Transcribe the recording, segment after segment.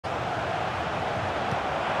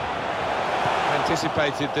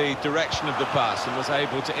anticipated the direction of the pass and was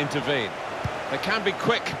able to intervene. They can be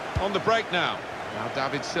quick on the break now. Now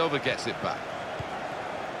David Silva gets it back.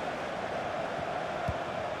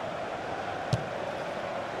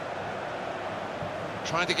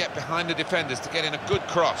 Trying to get behind the defenders to get in a good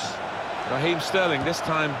cross. Raheem Sterling this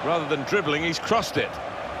time, rather than dribbling, he's crossed it.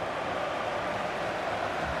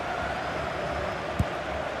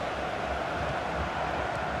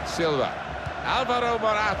 Silva. Alvaro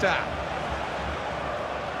Morata.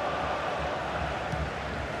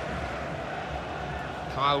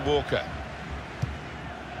 Kyle Walker.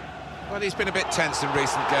 Well, he's been a bit tense in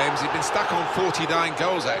recent games. He's been stuck on 49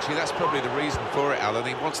 goals, actually. That's probably the reason for it, Alan.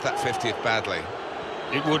 He wants that 50th badly.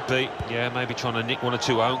 It would be, yeah, maybe trying to nick one or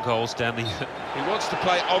two own goals down the... He wants to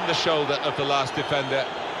play on the shoulder of the last defender.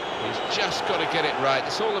 He's just got to get it right.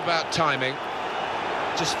 It's all about timing.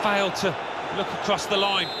 Just failed to look across the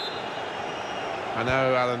line. I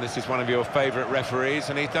know, Alan, this is one of your favourite referees,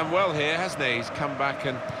 and he's done well here, hasn't he? He's come back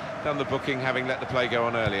and done the booking, having let the play go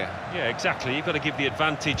on earlier. Yeah, exactly. You've got to give the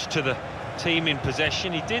advantage to the team in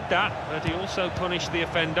possession. He did that, but he also punished the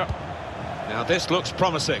offender. Now this looks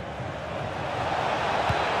promising.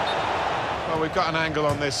 Well, we've got an angle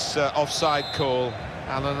on this offside call,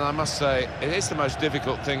 Alan, and I must say, it is the most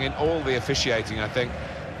difficult thing in all the officiating, I think.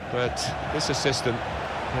 But this assistant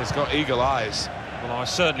has got eagle eyes. Well, I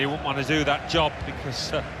certainly wouldn't want to do that job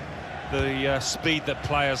because the speed that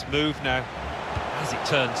players move now, as it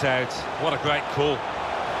turns out, what a great call.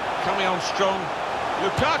 Coming on strong,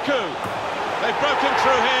 Lukaku. They've broken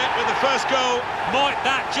through here with the first goal. Might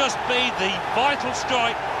that just be the vital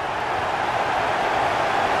strike?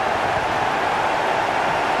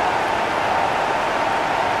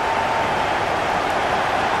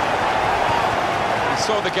 He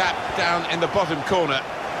saw the gap down in the bottom corner.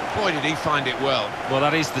 Boy, did he find it well. Well,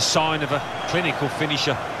 that is the sign of a clinical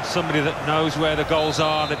finisher. Somebody that knows where the goals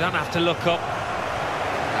are. They don't have to look up.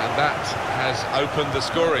 And that has opened the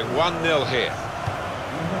scoring. 1-0 here.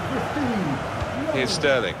 Here's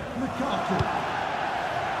Sterling.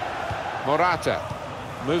 Morata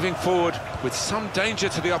moving forward with some danger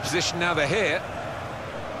to the opposition now they're here.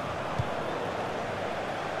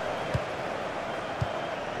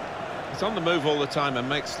 He's on the move all the time and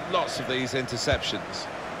makes lots of these interceptions.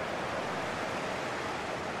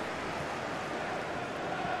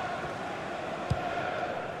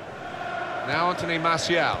 Now Anthony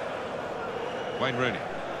Martial. Wayne Rooney.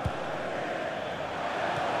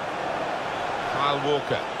 Kyle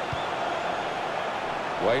Walker.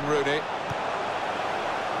 Wayne Rooney.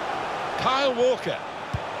 Kyle Walker.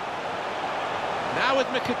 Now with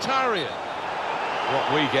Mkhitaryan.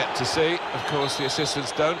 What we get to see, of course the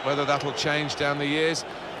assistants don't. Whether that'll change down the years,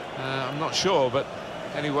 I'm not sure, but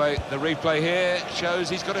anyway, the replay here shows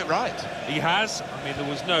he's got it right. He has. I mean, there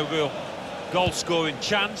was no real goal-scoring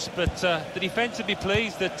chance, but the defence would be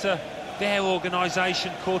pleased that their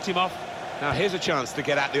organisation caught him off. Now here's a chance to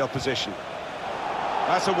get at the opposition.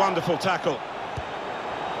 That's a wonderful tackle.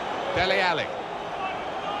 Dele Alli.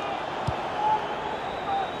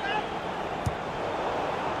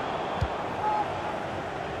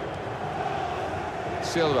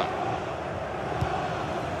 Silva.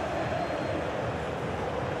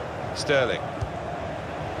 Sterling.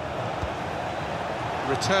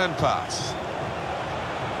 Return pass.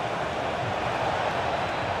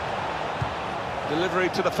 Delivery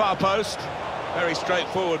to the far post. Very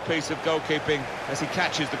straightforward piece of goalkeeping as he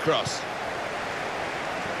catches the cross.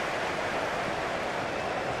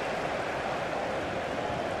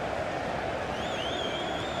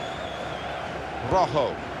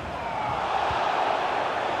 Rojo.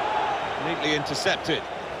 Neatly intercepted.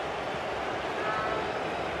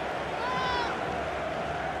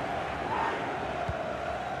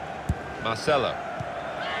 Marcelo.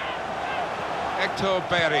 Hector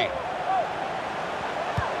Berry.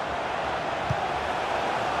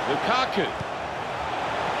 Lukaku.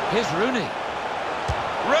 Here's Rooney.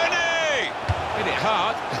 Rooney! Hit it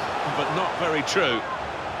hard, but not very true.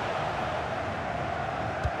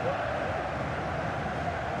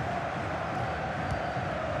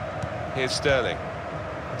 Here's Sterling.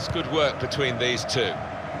 It's good work between these two.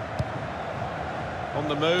 On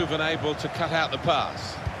the move and able to cut out the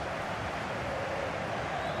pass.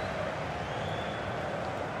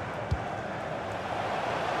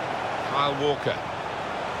 Kyle Walker.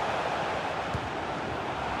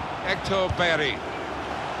 Hector Berry.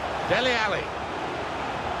 Dele Alli.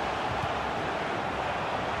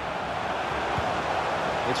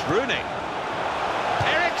 It's Rooney.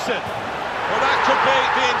 Ericsson. Well, that could be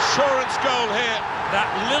the insurance goal here.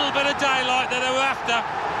 That little bit of daylight that they were after.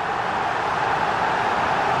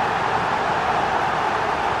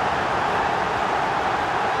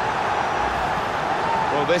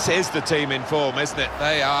 this is the team in form, isn't it?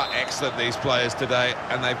 They are excellent, these players today,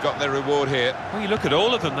 and they've got their reward here. Well, you look at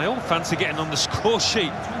all of them, they all fancy getting on the score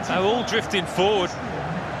sheet. They're all drifting forward.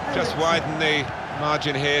 Just widen the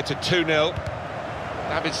margin here to 2-0.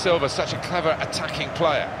 David Silva, such a clever attacking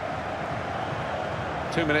player.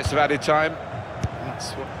 2 minutes of added time.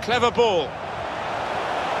 That's what... Clever ball.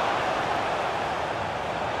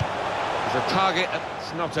 There's a target.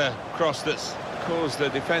 It's not a cross that's caused the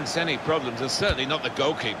defence any problems, and certainly not the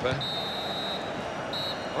goalkeeper.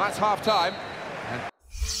 Well, that's half-time.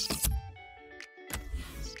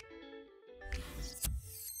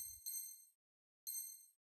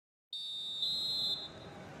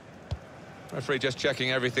 Referee just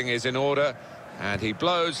checking everything is in order, and he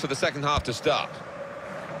blows for the second half to start.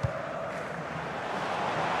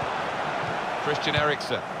 Christian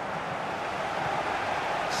Eriksen.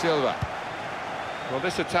 Silva. Well,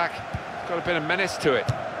 this attack got a bit of menace to it.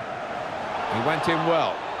 He went in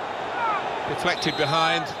well. Deflected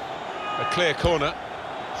behind. A clear corner.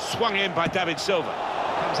 Swung in by David Silva.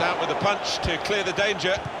 Comes out with a punch to clear the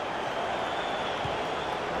danger.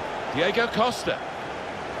 Diego Costa.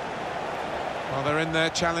 Well, they're in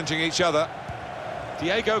there challenging each other.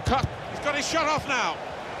 Diego Costa. He's got his shot off now.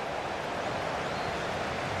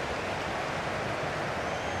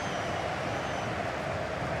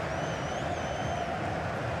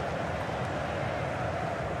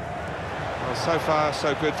 Well, so far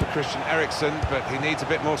so good for Christian Eriksen, but he needs a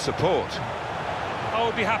bit more support. I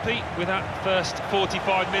would be happy with that first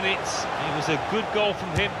 45 minutes. It was a good goal from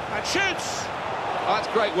him. And shoots! Oh, that's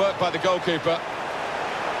great work by the goalkeeper.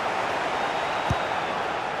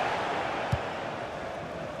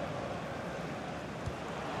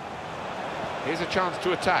 Here's a chance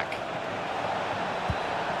to attack.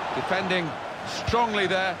 Defending strongly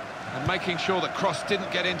there and making sure that Cross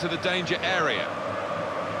didn't get into the danger area.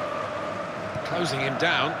 Closing him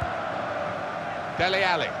down. Dele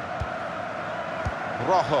Alli.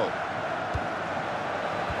 Rojo.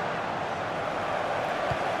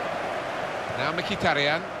 Now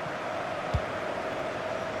Mkhitaryan.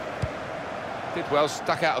 Did well,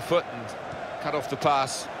 stuck out a foot and cut off the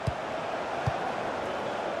pass.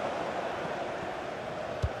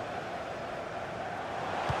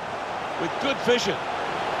 With good vision,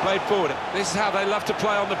 played forward. This is how they love to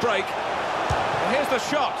play on the break. And here's the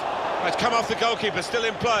shot. It's come off the goalkeeper, still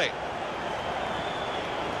in play.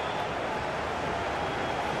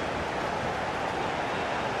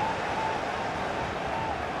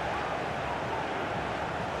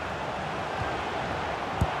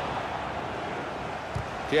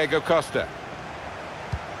 Diego Costa.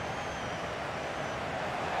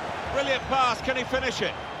 Brilliant pass, can he finish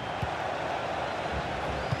it?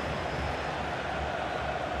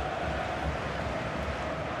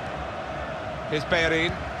 Here's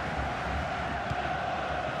Bellerin.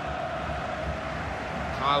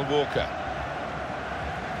 Kyle Walker.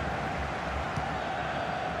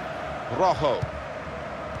 Rojo.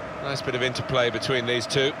 Nice bit of interplay between these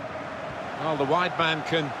two. Well, the wide man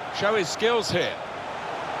can show his skills here.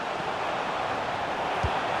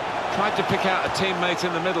 Tried to pick out a teammate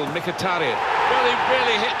in the middle, Mkhitaryan. Well, he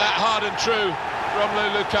really hit that hard and true,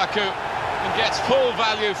 Romelu Lukaku, and gets full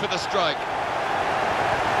value for the strike.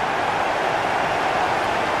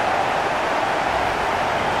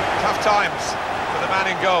 Tough times for the man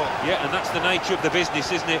in goal. Yeah, and that's the nature of the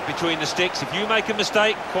business, isn't it, between the sticks. If you make a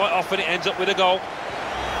mistake, quite often it ends up with a goal.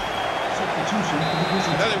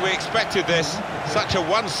 I don't think we expected this, such a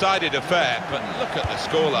one-sided affair, but look at the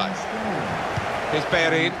scoreline. Here's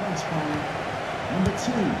Bellerin.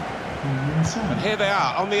 And here they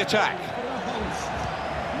are on the attack.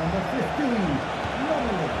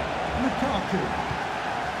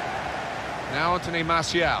 Now Anthony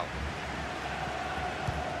Martial.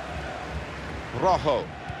 Rojo.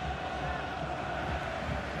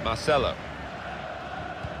 Marcelo.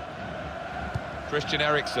 Christian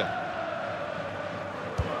Eriksen.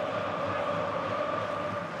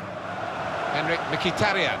 Henrik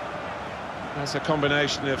Mkhitaryan. That's a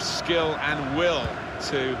combination of skill and will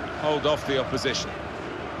to hold off the opposition.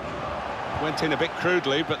 Went in a bit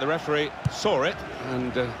crudely, but the referee saw it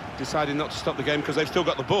and decided not to stop the game because they've still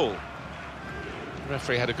got the ball. The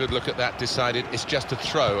referee had a good look at that, decided it's just a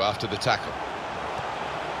throw after the tackle.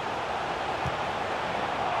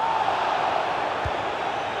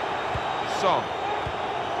 Son.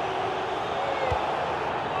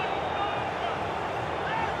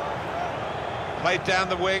 Played down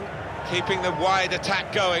the wing, keeping the wide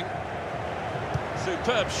attack going.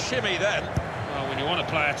 Superb shimmy then. Well, when you want a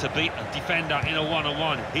player to beat a defender in a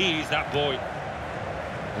one-on-one, he's that boy.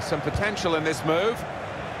 There's some potential in this move.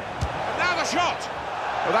 And now the shot!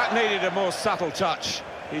 Well, that needed a more subtle touch.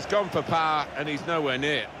 He's gone for power and he's nowhere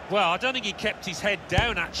near. Well, I don't think he kept his head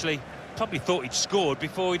down, actually. Probably thought he'd scored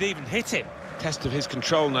before he'd even hit him. Test of his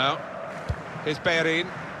control now. Here's Bellerin.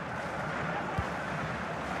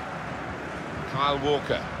 Kyle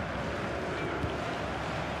Walker.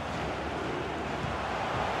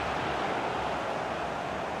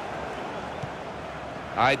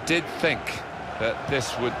 I did think that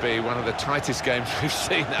this would be one of the tightest games we've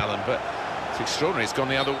seen, Alan, but it's extraordinary. It's gone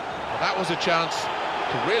the other way. Well, that was a chance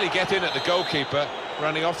to really get in at the goalkeeper,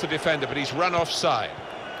 running off the defender, but he's run offside.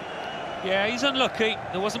 Yeah, he's unlucky.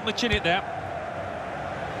 There wasn't much in it there.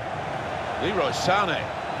 Leroy Sané.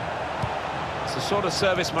 It's the sort of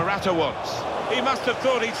service Morata wants. He must have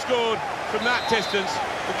thought he'd scored from that distance.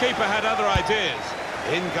 The keeper had other ideas.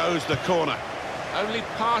 In goes the corner. Only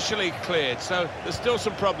partially cleared, so there's still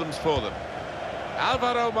some problems for them.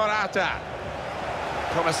 Alvaro Morata.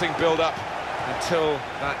 Promising build-up until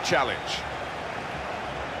that challenge.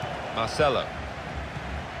 Marcelo.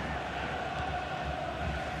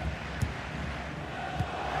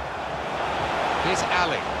 Here's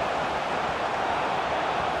Ali.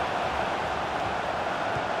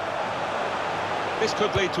 This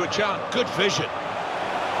could lead to a chance. Good vision.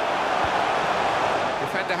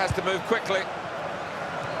 Defender has to move quickly.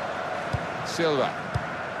 Silva.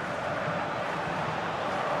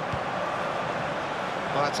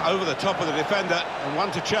 Well, that's over the top of the defender and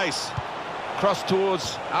one to chase. Cross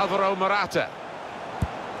towards Alvaro Morata.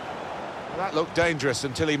 Well, that looked dangerous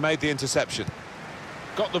until he made the interception.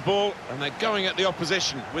 Got the ball and they're going at the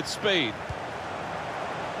opposition with speed.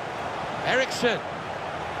 Eriksson.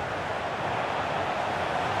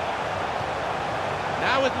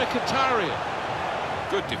 Now with Mkhitaryan.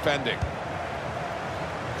 Good defending.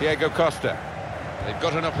 Diego Costa. They've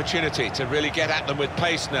got an opportunity to really get at them with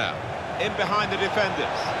pace now. In behind the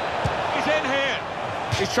defenders. He's in here.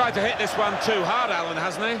 He's tried to hit this one too hard, Alan,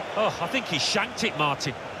 hasn't he? Oh, I think he shanked it,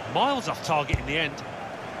 Martin. Miles off target in the end.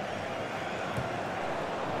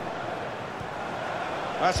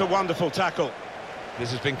 That's a wonderful tackle.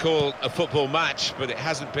 This has been called a football match, but it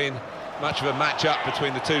hasn't been much of a match-up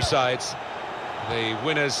between the two sides. The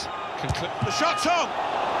winners conclude. The shot's on!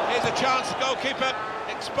 Here's a chance, goalkeeper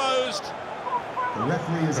exposed. The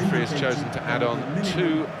referee has chosen to add on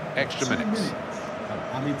 2 extra minutes.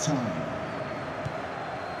 Added time.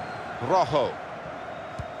 Rojo.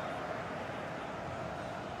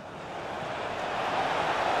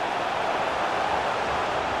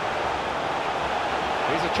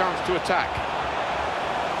 Here's a chance to attack.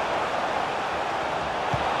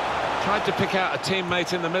 Tried to pick out a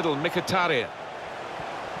teammate in the middle, Mkhitaryan.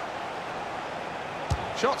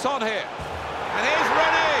 Shots on here. And here's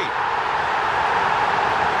Rennie!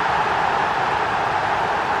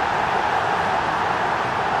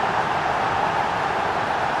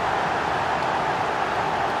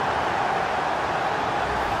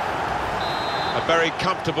 A very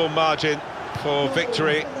comfortable margin for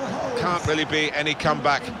victory. Can't really be any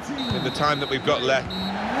comeback in the time that we've got left.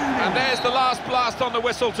 And there's the last blast on the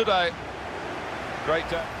whistle today. Great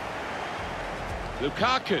day.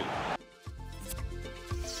 Lukaku.